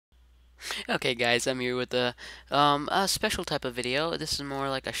Okay, guys, I'm here with a special type of video. This is more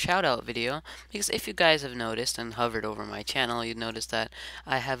like a shout out video because if you guys have noticed and hovered over my channel, you'd notice that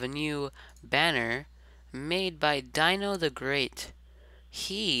I have a new banner made by Dino the Great.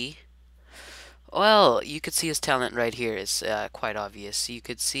 He well, you could see his talent right here. It's quite obvious. You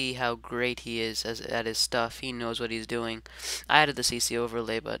could see how great he is at his stuff. He knows what he's doing. I added the CC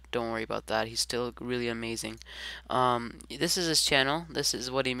overlay, but don't worry about that. He's still really amazing. This is his channel. This is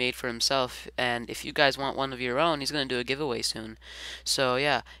what he made for himself. And if you guys want one of your own, he's gonna do a giveaway soon. So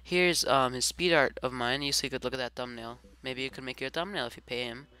yeah, here's his speed art of mine. You could look at that thumbnail. Maybe you could make your thumbnail if you pay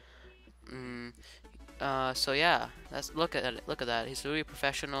him. Mm, so yeah, that's look at it. Look at that. He's really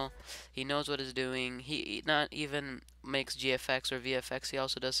professional. He knows what he's doing. He not even makes GFX or VFX. He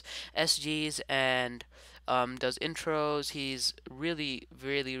also does SGs and does intros. He's really,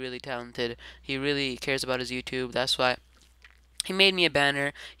 really, really talented. He really cares about his YouTube. That's why he made me a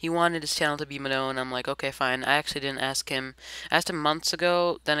banner. He wanted his channel to be known. I'm like, okay, fine. I actually didn't ask him. I asked him months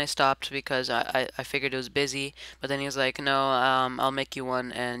ago. Then I stopped because I figured it was busy. But then he was like, no, I'll make you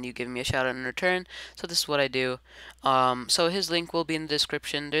one, and you give me a shout out in return. So this is what I do. So his link will be in the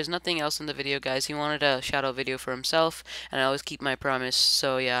description. There's nothing else in the video, guys. He wanted a shout out video for himself, and I always keep my promise.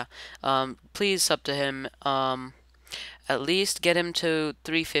 So yeah, please sub to him. At least get him to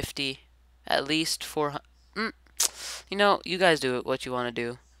 350. At least 400. You know, you guys do what you want to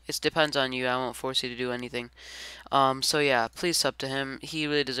do. It depends on you. I won't force you to do anything. So yeah, please sub to him. He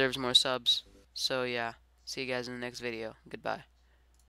really deserves more subs. So yeah, see you guys in the next video. Goodbye.